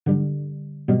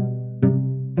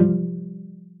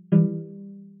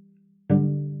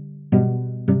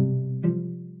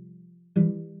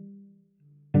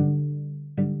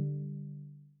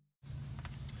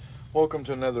Welcome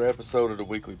to another episode of the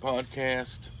weekly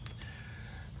podcast.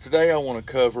 Today I want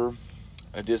to cover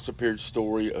a disappeared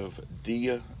story of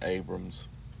Dia Abrams,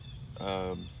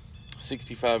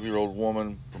 65-year-old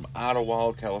woman from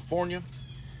Idlewild, California.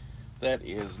 That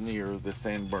is near the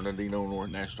San Bernardino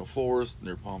National Forest,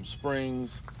 near Palm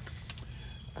Springs.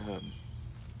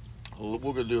 We're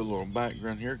going to do a little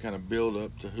background here, kind of build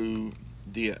up to who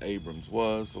Dia Abrams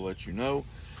was, to let you know.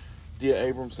 Dia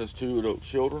Abrams has two adult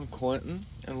children, Clinton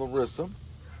and Larissa.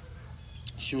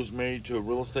 She was married to a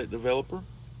real estate developer.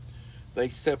 They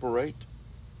separate,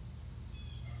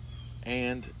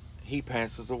 and he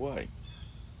passes away.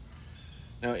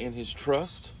 Now, in his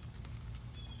trust,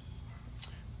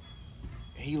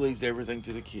 he leaves everything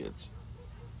to the kids.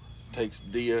 Takes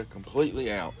Dia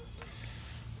completely out.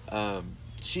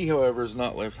 She, however, is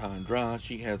not left high and dry.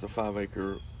 She has a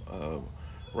 5-acre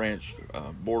ranch,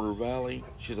 Border Valley.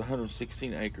 She has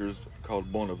 116 acres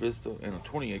called Buena Vista and a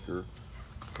 20-acre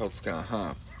called Sky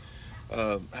High.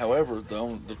 However,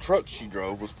 the truck she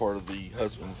drove was part of the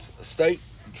husband's estate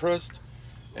and trust,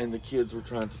 and the kids were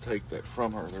trying to take that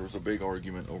from her. There was a big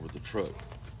argument over the truck.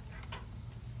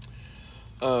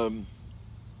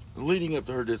 Leading up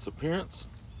to her disappearance,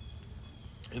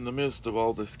 in the midst of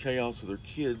all this chaos with her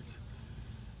kids,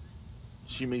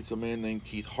 she meets a man named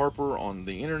Keith Harper on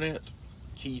the internet.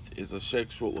 Keith is a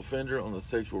sexual offender on the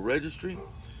sexual registry.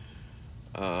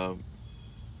 A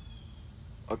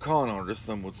con artist,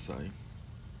 some would say.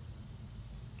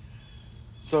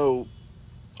 So,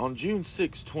 on June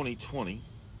 6, 2020,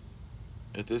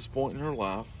 at this point in her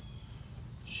life,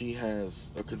 she has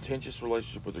a contentious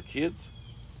relationship with her kids.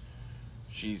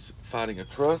 She's fighting a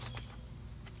trust.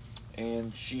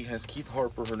 And she has Keith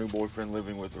Harper, her new boyfriend,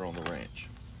 living with her on the ranch.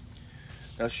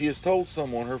 Now, she has told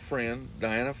someone, her friend,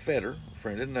 Diana Fetter, a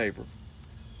friend and neighbor,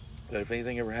 that if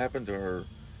anything ever happened to her,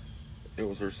 it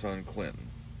was her son, Clinton.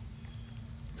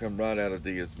 Come right out of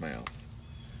Dia's mouth.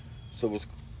 So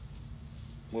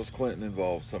was Clinton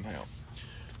involved somehow?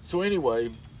 So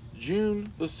anyway,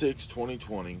 June the 6th,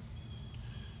 2020,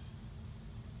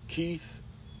 Keith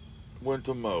went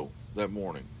to mow that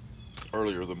morning,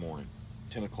 earlier in the morning,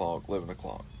 10 o'clock, 11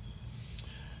 o'clock.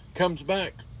 Comes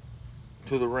back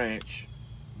to the ranch,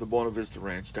 the Buena Vista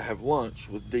Ranch, to have lunch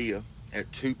with Dia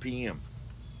at 2 p.m.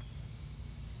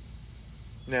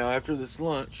 Now, after this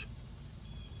lunch,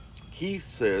 Keith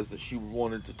says that she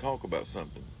wanted to talk about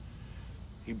something.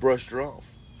 He brushed her off.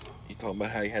 He's talking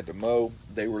about how he had to mow.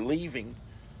 They were leaving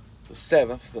the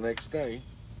 7th, the next day,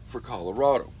 for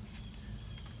Colorado.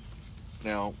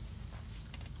 Now,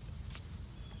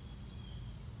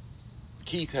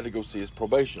 Keith had to go see his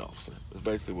probation officer. That's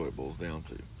basically what it boils down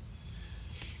to.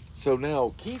 So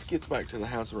now, Keith gets back to the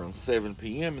house around 7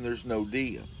 p.m. and there's no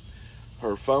Dia.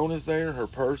 Her phone is there, her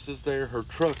purse is there, her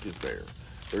truck is there.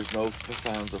 There's no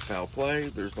signs of foul play,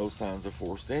 there's no signs of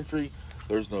forced entry,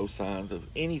 there's no signs of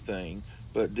anything,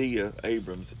 but Dia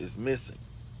Abrams is missing.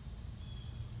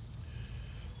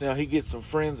 Now, he gets some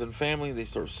friends and family, they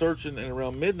start searching, and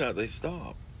around midnight they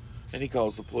stop, and he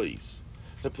calls the police.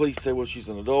 The police say, well, she's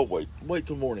an adult, wait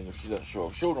till morning if she doesn't show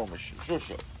up. She'll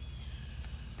show up.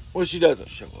 Well, she doesn't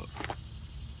show up.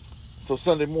 So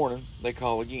Sunday morning, they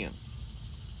call again.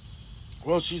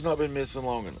 Well, she's not been missing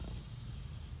long enough.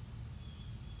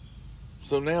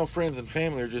 So now friends and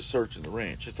family are just searching the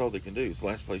ranch. That's all they can do. It's the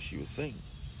last place she was seen.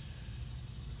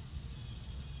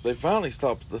 They finally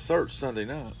stopped the search Sunday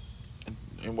night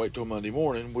and wait till Monday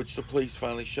morning, which the police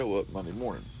finally show up Monday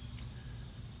morning.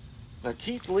 Now,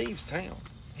 Keith leaves town.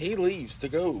 He leaves to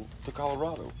go to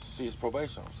Colorado to see his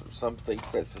probation officer. Some think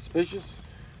that's suspicious.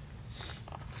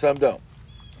 Some don't.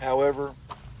 However,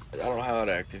 I don't know how I'd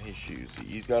act in his shoes.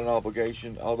 He's got an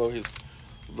obligation. Although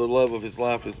the love of his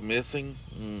life is missing,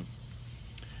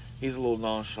 he's a little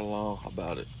nonchalant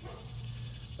about it.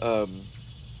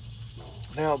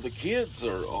 Now, the kids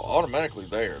are automatically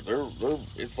there.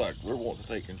 It's like they're wanting to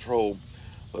take control.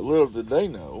 But little did they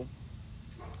know,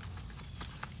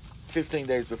 15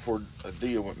 days before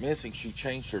Dia went missing, she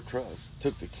changed her trust,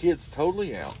 took the kids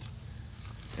totally out,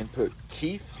 and put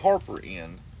Keith Harper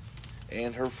in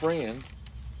and her friend,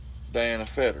 Diana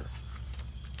Fetter,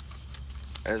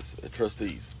 as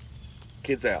trustees.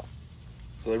 Kids out.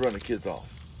 So they run the kids off.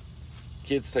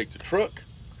 Kids take the truck,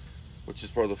 which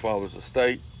is part of the father's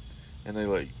estate, and they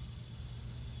leave.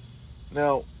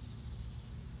 Now,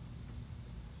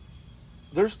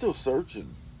 they're still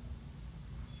searching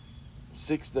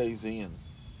 6 days in.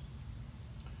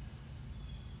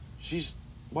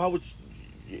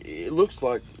 It looks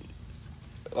like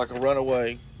a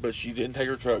runaway, but she didn't take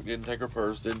her truck, didn't take her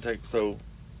purse, so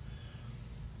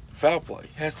foul play.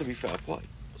 Has to be foul play.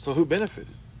 So who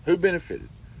benefited?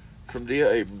 from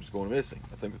Dia Abrams going missing?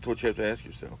 I think that's what you have to ask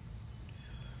yourself.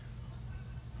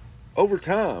 Over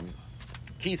time,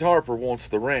 Keith Harper wants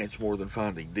the ranch more than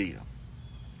finding Dia.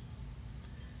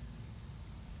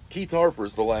 Keith Harper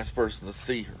is the last person to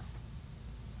see her.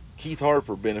 Keith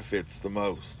Harper benefits the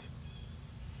most.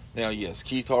 Now, yes,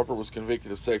 Keith Harper was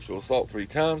convicted of sexual assault 3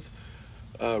 times,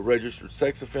 registered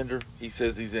sex offender. He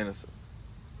says he's innocent.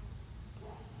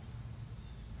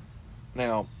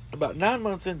 Now, about 9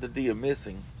 months into Dia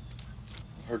missing,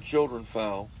 her children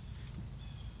file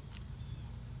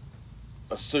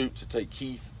a suit to take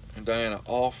Keith and Diana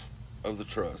off of the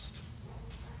trust.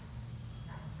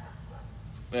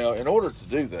 Now, in order to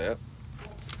do that,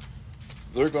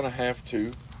 they're going to have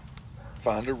to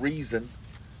find a reason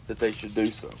that they should do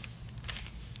so.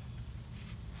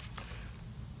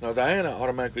 Now, Diana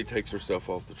automatically takes herself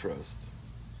off the trust.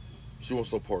 She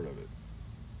wants no part of it.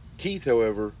 Keith,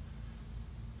 however,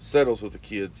 settles with the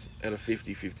kids at a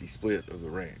 50-50 split of the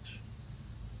ranch.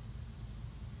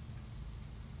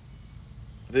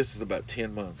 This is about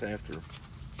 10 months after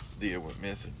Dia went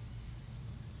missing.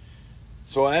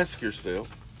 So ask yourself,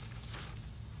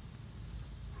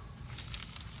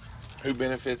 who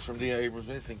benefits from Dia Abrams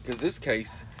missing? Because this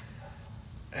case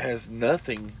has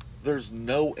nothing, there's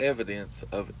no evidence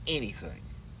of anything,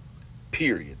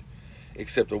 period,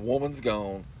 except a woman's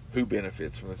gone. Who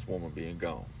benefits from this woman being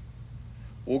gone?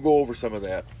 We'll go over some of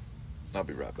that. I'll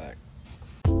be right back.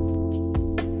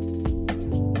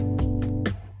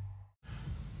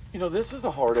 You know, this is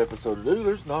a hard episode to do.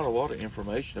 There's not a lot of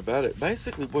information about it.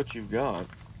 Basically, what you've got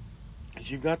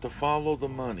is you've got to follow the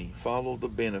money, follow the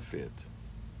benefit.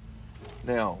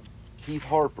 Now, Keith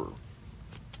Harper,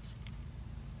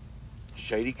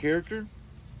 shady character.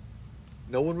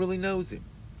 No one really knows him.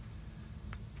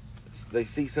 They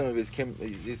see some of his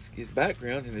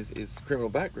background and his criminal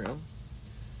background,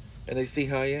 and they see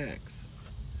how he acts.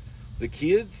 The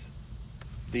kids,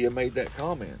 Dia made that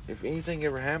comment. If anything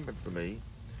ever happens to me,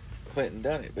 Clinton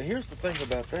done it. But here's the thing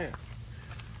about that.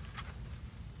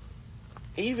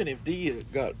 Even if Dia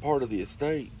got part of the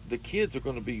estate, the kids are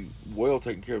going to be well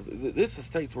taken care of. This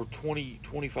estate's worth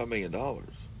 $25 million.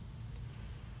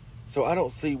 So I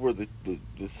don't see where the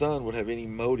son would have any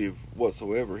motive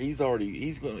whatsoever. He's already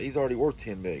worth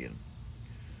 $10 million.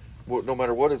 No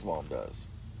matter what his mom does,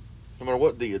 no matter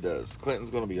what Dia does, Clinton's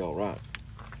going to be all right.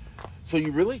 So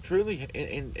you really truly,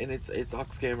 and it's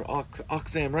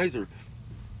Oxfam razor.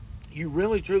 You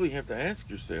really truly have to ask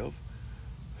yourself,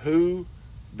 who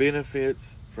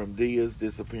benefits from Dia's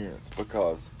disappearance?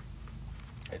 Because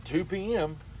at 2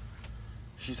 p.m.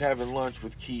 she's having lunch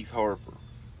with Keith Harper.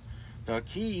 Now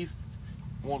Keith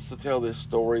wants to tell this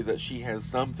story that she has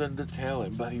something to tell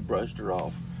him, but he brushed her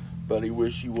off. But he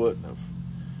wished he wouldn't have.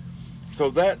 So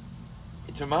that,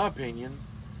 to my opinion,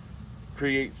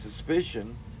 creates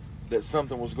suspicion that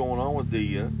something was going on with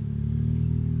Dia.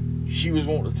 She was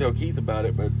wanting to tell Keith about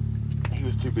it, but he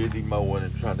was too busy mowing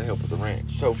and trying to help with the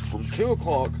ranch. So from 2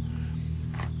 o'clock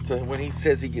to when he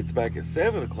says he gets back at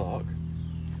 7 o'clock,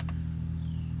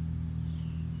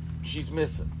 she's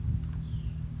missing.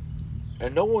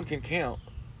 And no one can count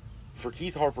for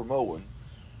Keith Harper mowing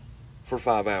for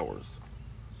 5 hours.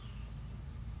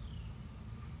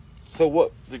 So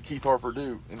what did Keith Harper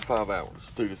do in 5 hours,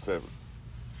 2 to 7?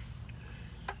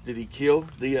 Did he kill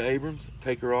Dia Abrams,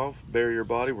 take her off, bury her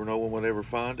body where no one would ever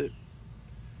find it?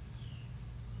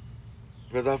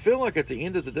 Because I feel like at the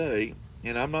end of the day,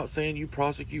 and I'm not saying you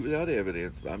prosecute without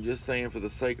evidence, but I'm just saying for the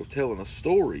sake of telling a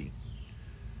story,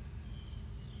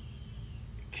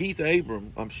 Keith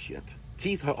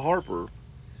Harper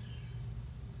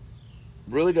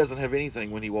really doesn't have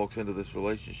anything when he walks into this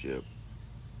relationship.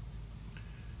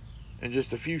 And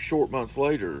just a few short months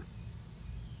later,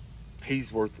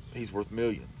 he's worth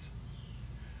millions.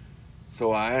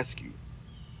 So I ask you,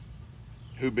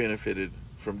 who benefited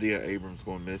from Dia Abrams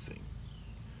going missing?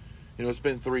 You know, it's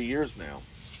been 3 years now,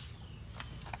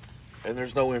 and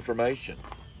there's no information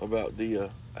about Dia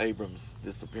Abrams'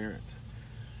 disappearance.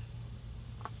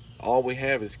 All we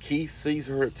have is Keith sees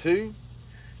her at 2.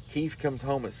 Keith comes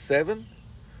home at 7.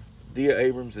 Dia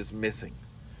Abrams is missing.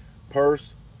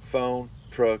 Purse, phone,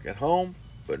 truck at home,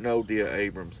 but no Dia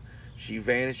Abrams. She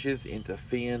vanishes into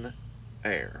thin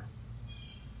air.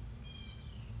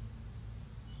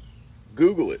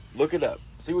 Google it. Look it up.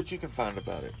 See what you can find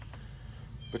about it.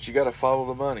 But you got to follow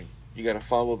the money. You got to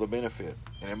follow the benefit.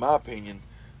 And in my opinion,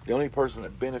 the only person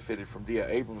that benefited from Dia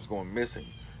Abrams going missing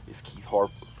is Keith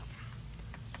Harper.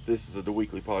 This is the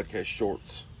Weekly Podcast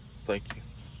Shorts. Thank you.